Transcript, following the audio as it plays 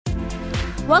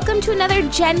Welcome to another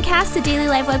GenCast, a daily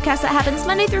live webcast that happens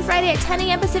Monday through Friday at 10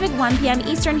 a.m. Pacific, 1 p.m.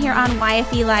 Eastern here on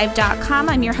YFElive.com.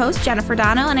 I'm your host, Jennifer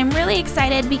Dono, and I'm really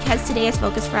excited because today is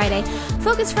Focus Friday.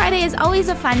 Focus Friday is always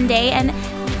a fun day, and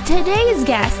today's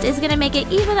guest is going to make it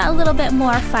even a little bit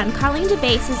more fun. Colleen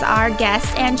Debaise is our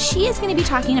guest, and she is going to be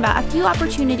talking about a few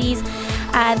opportunities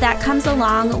that comes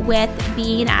along with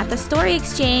being at the Story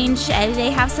Exchange.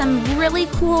 They have some really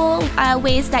cool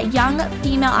ways that young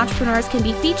female entrepreneurs can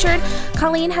be featured.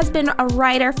 Colleen has been a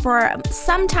writer for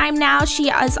some time now. She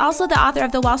is also the author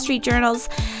of the Wall Street Journal's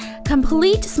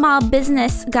Complete Small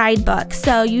Business Guidebook.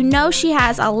 So you know she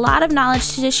has a lot of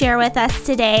knowledge to share with us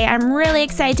today. I'm really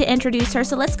excited to introduce her.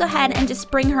 So let's go ahead and just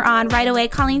bring her on right away.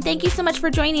 Colleen, thank you so much for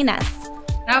joining us.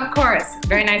 Of course.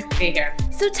 Very nice to be here.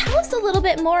 So tell us a little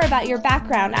bit more about your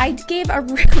background. I gave a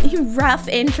really rough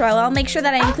intro. I'll make sure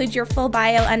that I include your full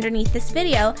bio underneath this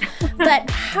video. But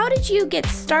how did you get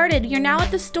started? You're now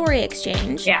at the Story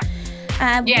Exchange. Yeah.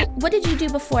 What did you do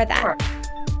before that?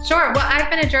 Sure. Well, I've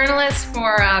been a journalist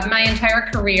for my entire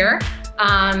career.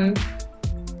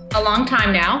 A long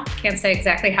time now. Can't say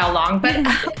exactly how long, but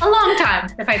a long time,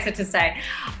 suffice it to say.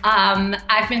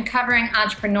 I've been covering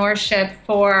entrepreneurship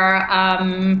for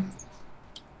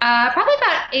probably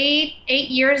about eight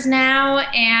years now,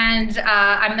 and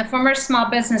I'm the former small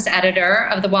business editor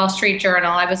of the Wall Street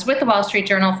Journal. I was with the Wall Street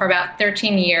Journal for about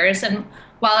 13 years, and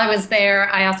while I was there,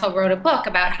 I also wrote a book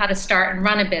about how to start and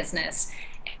run a business.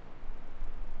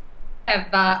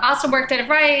 I've also worked at a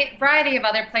variety of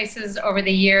other places over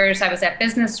the years. I was at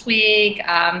Business Week,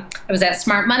 I was at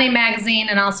Smart Money magazine,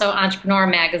 and also Entrepreneur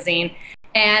magazine.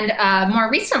 And more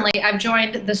recently, I've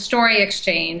joined the Story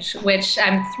Exchange, which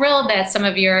I'm thrilled that some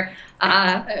of your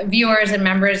viewers and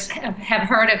members have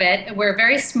heard of it. We're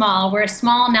very small. We're a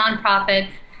small nonprofit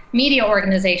media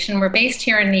organization. We're based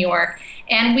here in New York.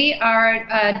 And we are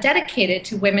dedicated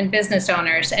to women business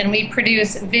owners, and we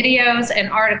produce videos and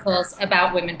articles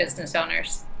about women business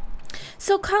owners.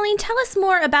 So, Colleen, tell us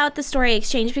more about the Story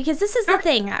Exchange, because this is the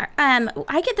thing.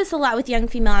 I get this a lot with young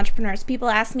female entrepreneurs. People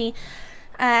ask me,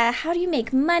 how do you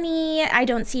make money? I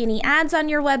don't see any ads on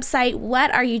your website.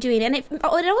 What are you doing? And it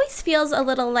always feels a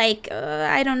little like,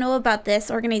 I don't know about this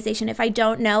organization if I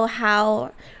don't know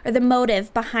how or the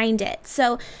motive behind it.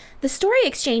 So the Story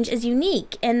Exchange is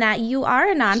unique in that you are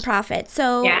a nonprofit.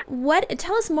 So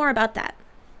tell us more about that.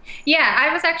 Yeah,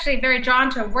 I was actually very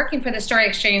drawn to working for the Story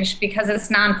Exchange because it's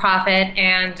nonprofit,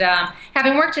 and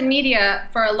having worked in media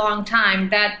for a long time,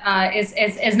 that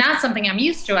is not something I'm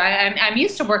used to. I'm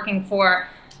used to working for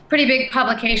pretty big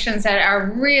publications that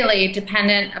are really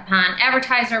dependent upon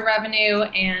advertiser revenue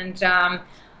and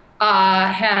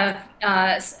have,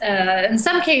 in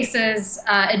some cases,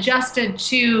 adjusted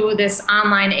to this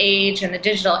online age and the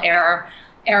digital era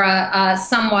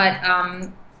somewhat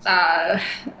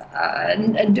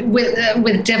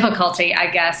with difficulty, I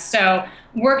guess. So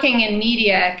working in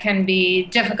media can be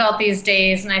difficult these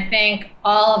days, and I think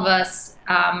all of us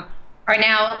are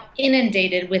now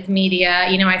inundated with media.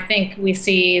 You know, I think we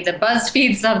see the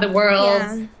BuzzFeeds of the world.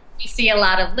 Yeah. We see a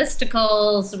lot of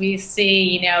listicles. We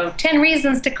see, 10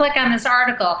 reasons to click on this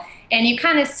article. And you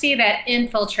kind of see that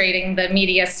infiltrating the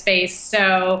media space.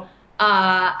 So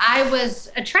I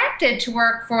was attracted to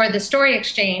work for the Story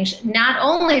Exchange, not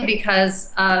only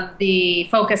because of the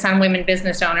focus on women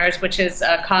business owners, which is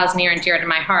a cause near and dear to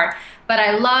my heart, but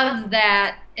I love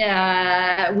that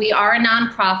we are a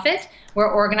nonprofit.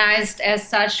 We're organized as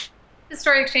such. The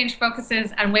Story Exchange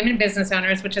focuses on women business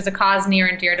owners, which is a cause near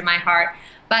and dear to my heart.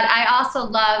 But I also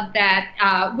love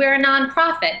that we're a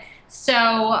nonprofit. So,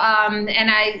 and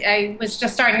I was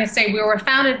just starting to say, we were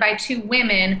founded by two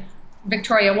women,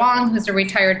 Victoria Wong, who's a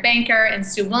retired banker, and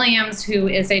Sue Williams, who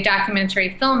is a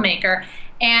documentary filmmaker.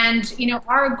 And,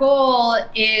 our goal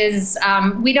is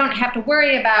we don't have to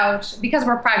worry about, because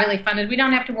we're privately funded, we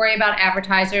don't have to worry about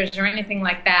advertisers or anything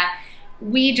like that.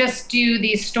 We just do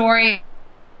these stories.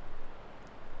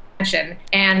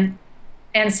 And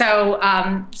so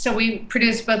we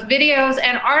produce both videos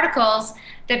and articles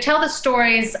that tell the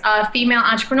stories of female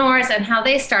entrepreneurs and how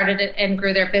they started it and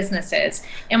grew their businesses.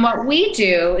 And what we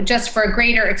do, just for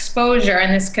greater exposure,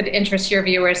 and this could interest your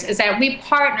viewers, is that we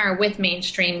partner with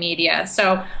mainstream media.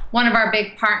 So one of our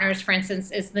big partners, for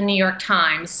instance, is the New York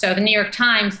Times. So the New York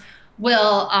Times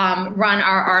will run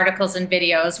our articles and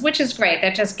videos, which is great.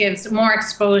 That just gives more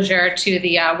exposure to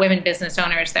the women business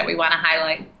owners that we want to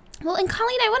highlight. Well, and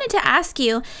Colleen, I wanted to ask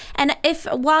you, and if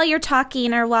while you're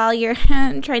talking or while you're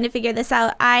trying to figure this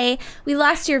out, we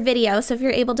lost your video, so if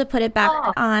you're able to put it back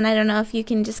on, I don't know if you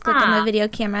can just click on the video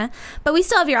camera, but we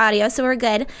still have your audio, so we're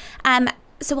good.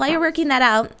 So while you're working that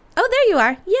out, Oh, there you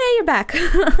are. Yeah, you're back.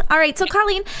 All right. So,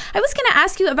 Colleen, I was going to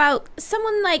ask you about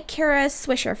someone like Kara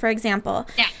Swisher, for example.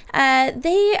 Yeah.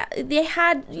 They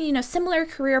had, similar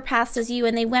career paths as you,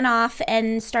 and they went off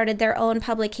and started their own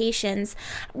publications.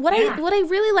 What I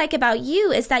really like about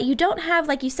you is that you don't have,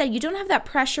 like you said, you don't have that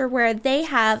pressure where they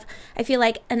have, I feel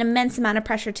like, an immense amount of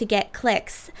pressure to get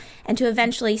clicks and to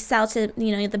eventually sell to,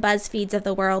 the BuzzFeeds of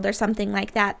the world or something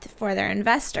like that for their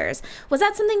investors. Was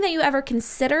that something that you ever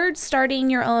considered, starting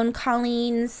your own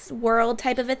Colleen's World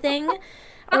type of a thing?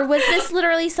 Or was this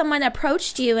literally someone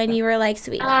approached you and you were like,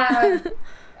 sweet? No,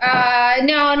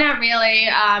 not really.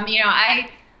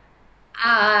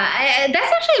 That's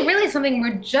actually really something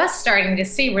we're just starting to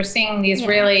see. We're seeing these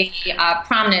really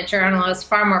prominent journalists,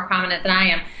 far more prominent than I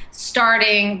am,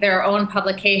 starting their own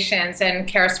publications. And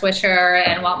Kara Swisher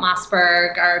and Walt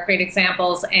Mossberg are great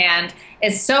examples. And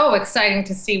it's so exciting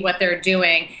to see what they're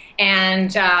doing.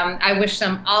 And I wish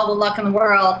them all the luck in the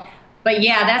world. But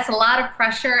yeah, that's a lot of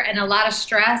pressure and a lot of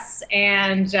stress.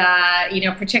 And,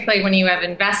 particularly when you have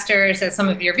investors, as some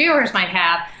of your viewers might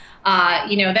have,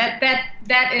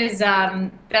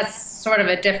 that's sort of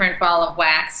a different ball of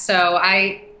wax. So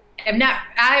I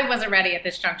wasn't ready at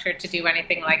this juncture to do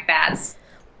anything like that.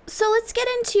 So let's get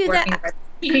into that.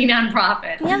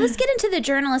 Nonprofit. Yeah, let's get into the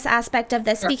journalist aspect of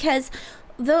this, because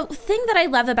the thing that I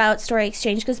love about Story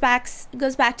Exchange goes back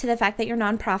to the fact that you're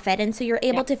nonprofit, and so you're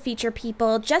able to feature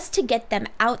people just to get them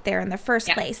out there in the first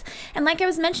place. And like I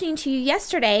was mentioning to you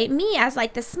yesterday, me as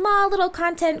like the small little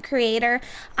content creator,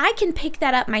 I can pick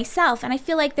that up myself, and I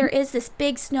feel like there is this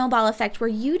big snowball effect where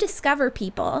you discover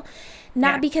people,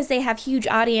 not because they have huge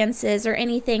audiences or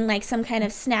anything like some kind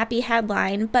of snappy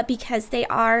headline, but because they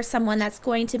are someone that's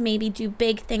going to maybe do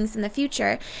big things in the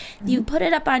future. You put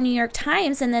it up on New York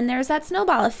Times, and then there's that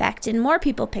snowball effect, and more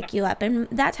people pick you up, and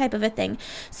that type of a thing.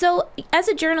 So as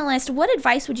a journalist, what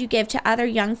advice would you give to other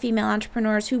young female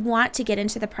entrepreneurs who want to get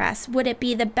into the press? Would it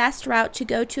be the best route to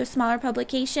go to a smaller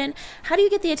publication? How do you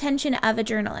get the attention of a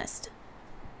journalist?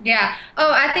 Yeah.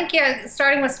 Oh, I think,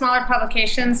 starting with smaller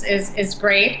publications is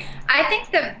great. I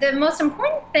think the most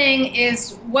important thing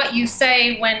is what you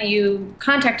say when you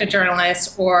contact a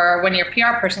journalist or when your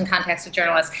PR person contacts a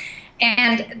journalist.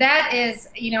 And that is,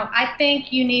 I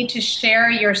think you need to share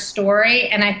your story,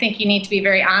 and I think you need to be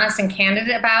very honest and candid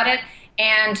about it.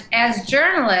 And as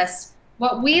journalists,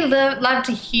 what we love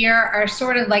to hear are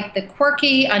sort of like the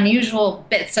quirky, unusual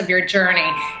bits of your journey.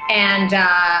 And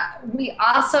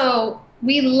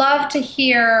we love to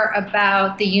hear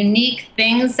about the unique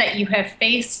things that you have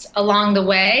faced along the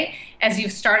way as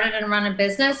you've started and run a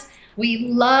business. We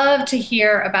love to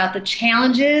hear about the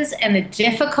challenges and the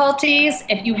difficulties.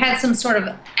 If you had some sort of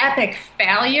epic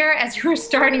failure as you were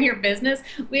starting your business,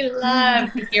 we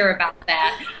love to hear about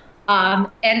that. I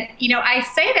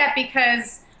say that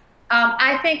because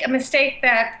I think a mistake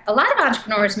that a lot of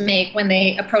entrepreneurs make when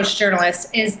they approach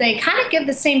journalists is they kind of give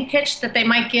the same pitch that they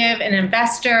might give an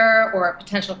investor or a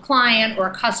potential client or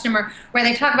a customer, where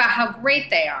they talk about how great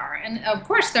they are. And of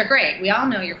course they're great. We all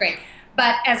know you're great.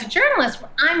 But as a journalist,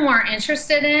 what I'm more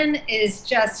interested in is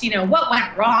just, what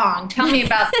went wrong? Tell me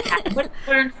about that. What did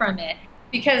you learn from it?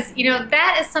 Because,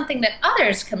 that is something that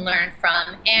others can learn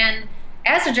from. And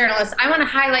as a journalist, I want to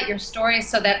highlight your story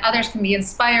so that others can be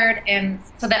inspired and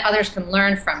so that others can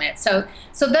learn from it. So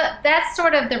that's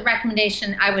sort of the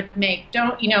recommendation I would make.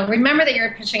 Don't, remember that you're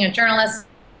pitching a journalist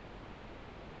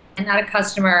and not a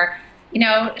customer.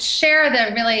 Share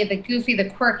the goofy, the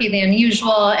quirky, the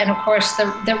unusual, and of course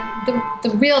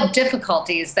the real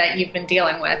difficulties that you've been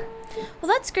dealing with.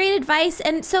 Well, that's great advice.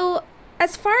 And so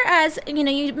as far as,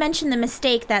 you mentioned the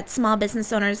mistake that small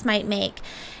business owners might make.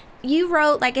 You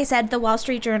wrote, like I said, the Wall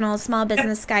Street Journal Small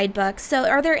Business Guidebook. So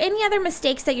are there any other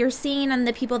mistakes that you're seeing on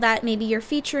the people that maybe you're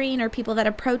featuring or people that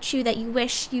approach you that you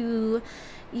wish you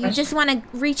just want to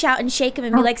reach out and shake them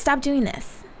and be like, stop doing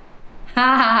this?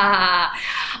 One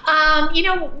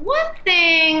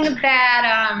thing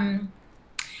that,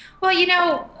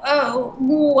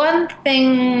 one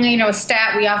thing, a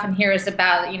stat we often hear is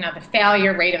about, the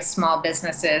failure rate of small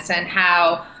businesses and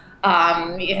how,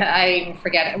 I even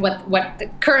forget what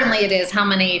currently it is, how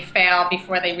many fail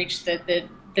before they reach the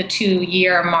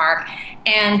 2-year mark.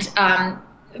 And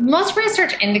most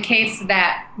research indicates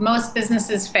that most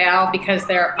businesses fail because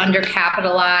they're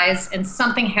undercapitalized and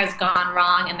something has gone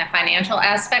wrong in the financial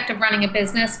aspect of running a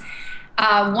business.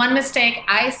 One mistake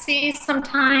I see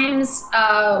sometimes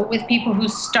with people who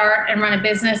start and run a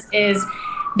business is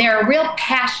they're real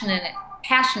passionate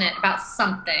about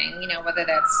something, whether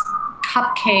that's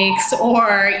cupcakes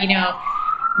or,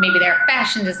 maybe they're a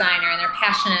fashion designer and they're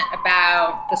passionate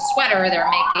about the sweater they're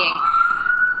making.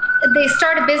 they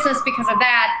start a business because of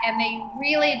that, and they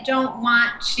really don't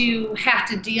want to have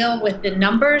to deal with the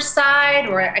numbers side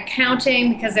or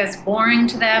accounting because that's boring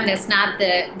to them. That's not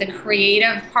the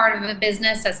creative part of the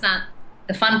business. That's not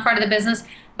the fun part of the business.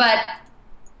 But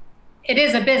it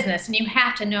is a business, and you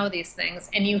have to know these things,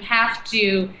 and you have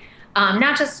to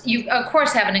not just, you of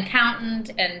course have an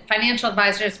accountant and financial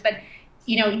advisors, but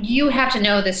you have to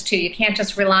know this too. You can't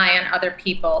just rely on other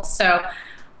people. So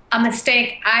a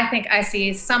mistake I think I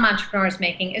see some entrepreneurs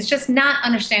making is just not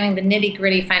understanding the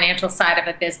nitty-gritty financial side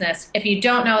of a business. If you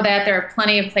don't know that, there are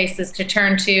plenty of places to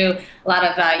turn to. A lot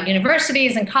of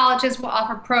universities and colleges will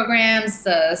offer programs,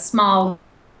 small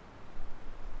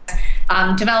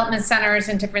development centers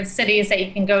in different cities that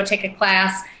you can go take a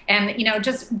class, and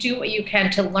just do what you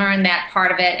can to learn that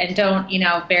part of it, and don't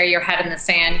bury your head in the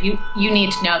sand. You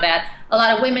need to know that. A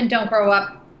lot of women don't grow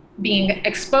up being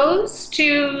exposed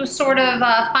to sort of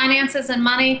finances and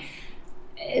money.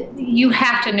 You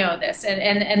have to know this,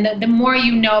 and the more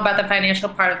you know about the financial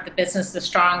part of the business, the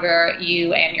stronger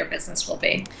you and your business will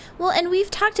be. Well, and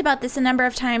we've talked about this a number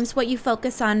of times, what you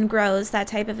focus on grows, that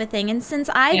type of a thing. And since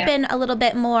I've been a little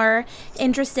bit more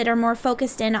interested or more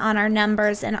focused in on our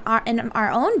numbers and in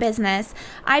our own business,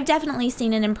 I've definitely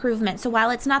seen an improvement. So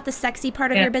while it's not the sexy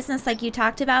part of your business like you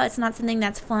talked about, it's not something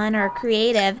that's fun or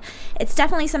creative, it's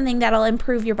definitely something that'll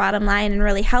improve your bottom line and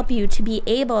really help you to be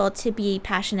able to be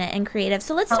passionate and creative.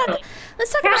 So let's talk about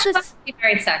this.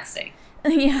 Very sexy.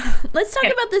 Yeah. Let's talk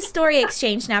about the story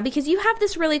exchange now, because you have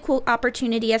this really cool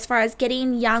opportunity as far as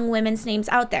getting young women's names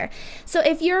out there. So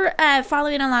if you're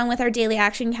following along with our daily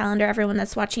action calendar, everyone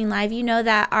that's watching live, you know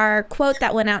that our quote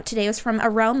that went out today was from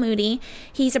Arel Moody.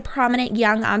 He's a prominent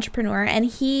young entrepreneur, and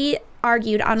he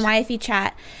argued on YFE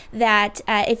Chat that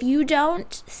if you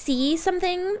don't see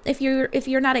something, if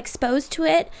you're not exposed to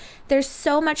it, there's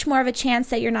so much more of a chance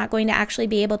that you're not going to actually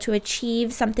be able to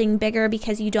achieve something bigger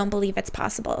because you don't believe it's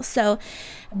possible. So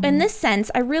in this sense,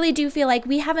 I really do feel like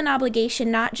we have an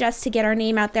obligation not just to get our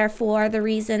name out there for the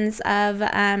reasons of,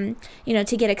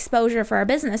 to get exposure for our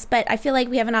business, but I feel like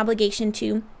we have an obligation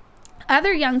to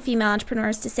other young female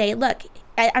entrepreneurs to say, look,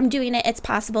 I'm doing it. It's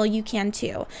possible. You can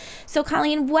too. So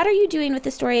Colleen, what are you doing with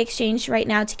the Story Exchange right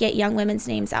now to get young women's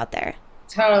names out there?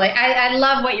 Totally. I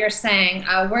love what you're saying.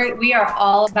 We are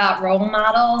all about role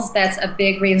models. That's a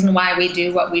big reason why we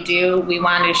do what we do. We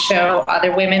want to show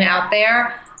other women out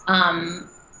there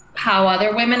how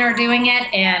other women are doing it.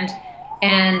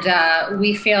 And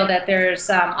we feel that there's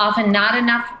often not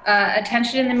enough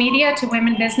attention in the media to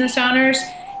women business owners.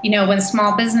 When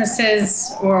small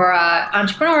businesses or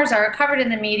entrepreneurs are covered in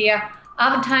the media,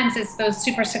 oftentimes it's those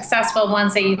super successful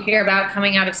ones that you hear about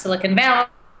coming out of Silicon Valley.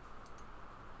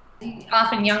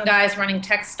 Often young guys running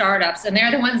tech startups, and they're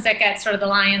the ones that get sort of the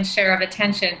lion's share of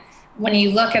attention. When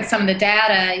you look at some of the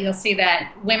data, you'll see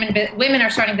that women are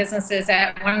starting businesses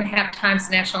at 1.5 times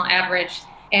the national average.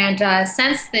 And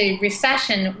since the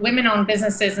recession, women-owned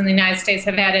businesses in the United States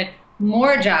have added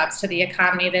more jobs to the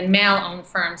economy than male-owned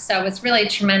firms. So it's really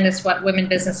tremendous what women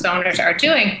business owners are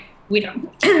doing. We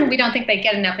don't think they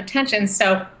get enough attention,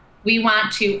 so we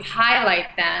want to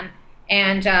highlight them.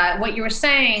 And what you were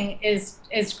saying is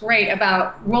great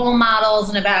about role models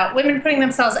and about women putting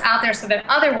themselves out there so that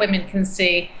other women can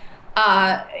see.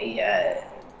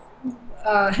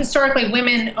 Historically,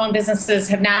 women-owned businesses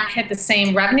have not hit the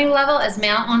same revenue level as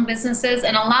male-owned businesses,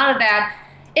 and a lot of that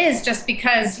is just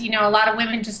because a lot of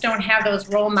women just don't have those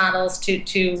role models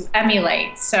to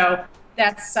emulate. So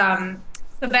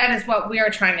that is what we are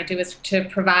trying to do, is to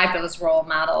provide those role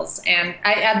models. And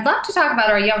I'd love to talk about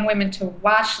our Young Women to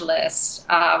Watch list,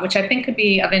 which I think could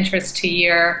be of interest to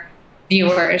your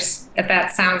viewers, if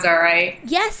that sounds all right.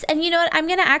 Yes, and you know what?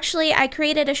 I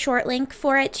created a short link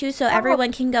for it too, so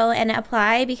everyone can go and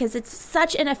apply, because it's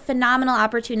such a phenomenal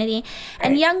opportunity.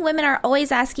 And young women are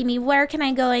always asking me, where can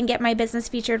I go and get my business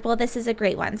featured? Well, this is a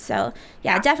great one. So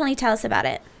yeah, definitely tell us about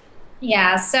it.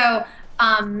 Yeah, so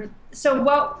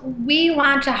what we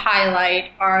want to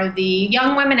highlight are the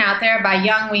young women out there. By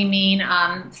young, we mean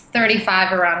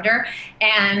 35 or under.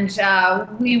 And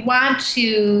we want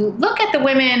to look at the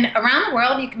women around the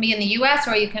world. You can be in the U.S.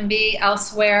 or you can be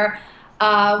elsewhere.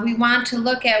 We want to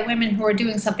look at women who are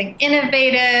doing something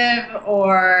innovative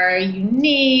or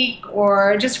unique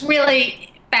or just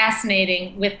really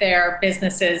fascinating with their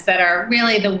businesses that are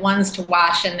really the ones to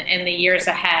watch in the years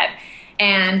ahead.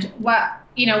 And we're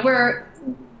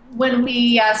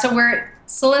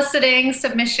soliciting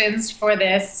submissions for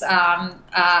this on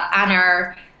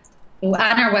our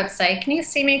website. Can you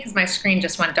see me? Because my screen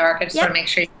just went dark. I just want to make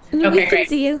sure. Okay, great. Can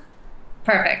see you.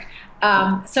 Perfect.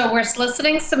 So we're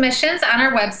soliciting submissions on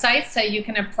our website, so you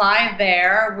can apply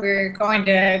there. We're going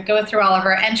to go through all of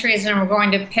our entries, and we're going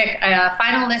to pick a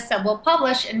final list that we'll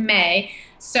publish in May.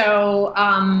 So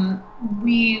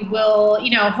we will,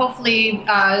 hopefully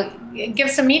give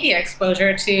some media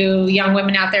exposure to young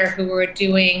women out there who are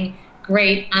doing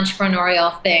great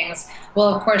entrepreneurial things.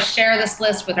 We'll, of course, share this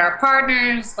list with our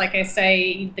partners. Like I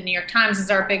say, the New York Times is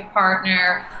our big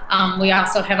partner. We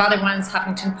also have other ones,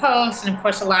 Huffington Post, and, of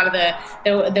course, a lot of the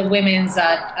women's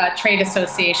trade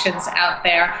associations out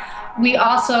there. We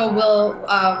also will,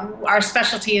 our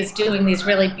specialty is doing these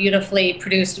really beautifully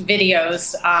produced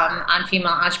videos on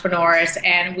female entrepreneurs,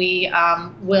 and we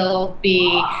will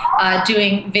be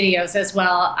doing videos as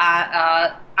well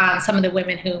on some of the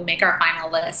women who make our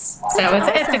final list. So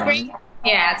it's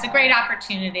a great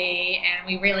opportunity, and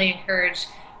we really encourage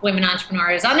women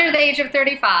entrepreneurs under the age of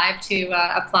 35 to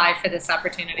apply for this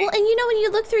opportunity. Well, and when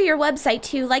you look through your website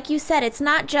too, like you said, it's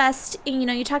not just,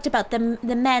 you talked about the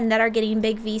men that are getting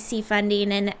big VC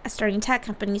funding and starting tech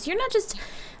companies. You're not just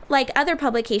like other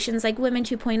publications like Women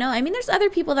 2.0. I mean, there's other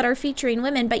people that are featuring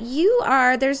women, but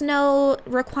there's no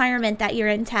requirement that you're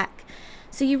in tech.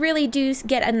 So you really do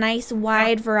get a nice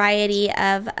wide variety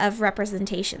of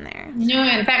representation there. No,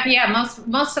 in fact,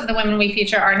 most of the women we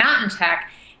feature are not in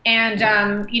tech.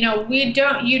 And,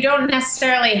 you don't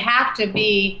necessarily have to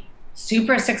be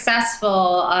super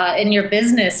successful in your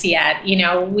business yet.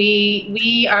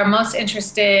 We are most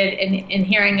interested in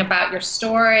hearing about your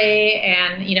story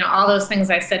and, all those things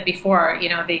I said before,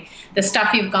 the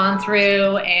stuff you've gone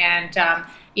through and,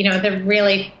 the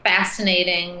really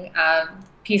fascinating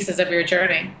pieces of your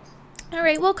journey. All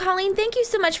right. Well, Colleen, thank you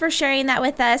so much for sharing that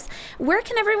with us. Where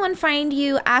can everyone find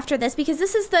you after this? Because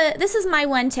this is my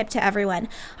one tip to everyone.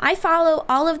 I follow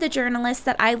all of the journalists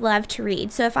that I love to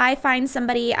read. So if I find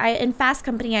somebody, in Fast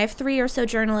Company, I have 3 or so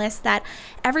journalists that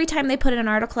every time they put an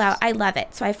article out, I love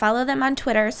it. So I follow them on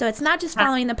Twitter. So it's not just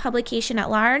following the publication at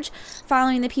large,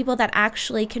 following the people that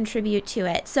actually contribute to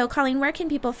it. So Colleen, where can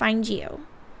people find you?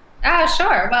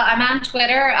 Sure. Well, I'm on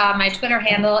Twitter. My Twitter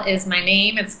handle is my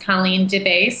name. It's Colleen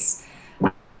Debaise.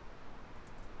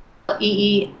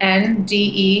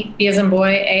 EENDE, B as in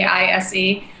boy,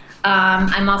 AISE.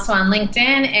 I'm also on LinkedIn,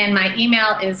 and my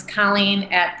email is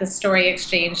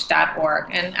colleen@thestoryexchange.org,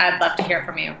 and I'd love to hear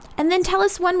from you. And then tell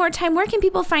us one more time, where can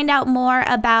people find out more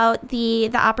about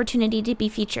the opportunity to be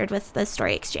featured with the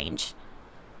Story Exchange?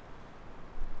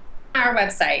 Our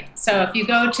website. So if you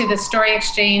go to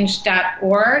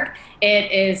thestoryexchange.org, it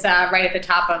is right at the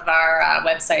top of our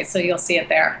website, so you'll see it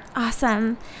there.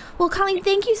 Awesome. Well, Colleen,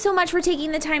 thank you so much for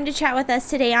taking the time to chat with us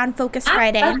today on Focus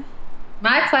Friday.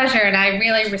 My pleasure, and I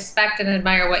really respect and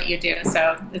admire what you do,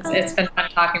 so it's been fun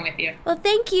talking with you. Well,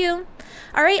 thank you.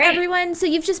 All right, everyone, so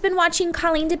you've just been watching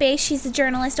Colleen Debaise. She's a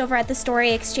journalist over at the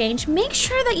Story Exchange. Make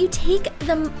sure that you take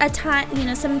some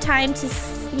time to,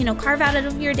 carve out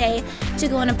of your day to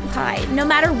go and apply. No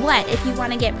matter what, if you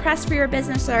want to get press for your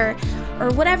business or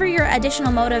whatever your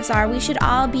additional motives are, we should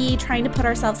all be trying to put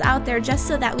ourselves out there just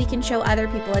so that we can show other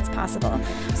people it's possible.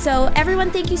 So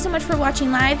everyone, thank you so much for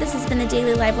watching live. This has been a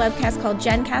daily live webcast called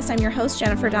GenCast. I'm your host,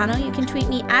 Jennifer Dono. You can tweet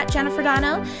me at Jennifer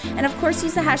Dono. And of course,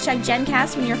 use the hashtag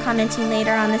GenCast when you're commenting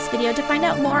later on this video to find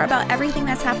out more about everything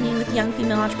that's happening with young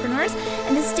female entrepreneurs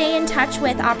and to stay in touch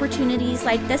with opportunities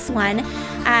like this one.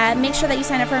 Make sure that you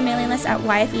sign up for our mailing list at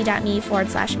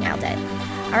yfe.me/mailed.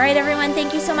 All right, everyone,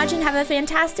 thank you so much and have a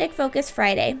fantastic Focus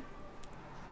Friday.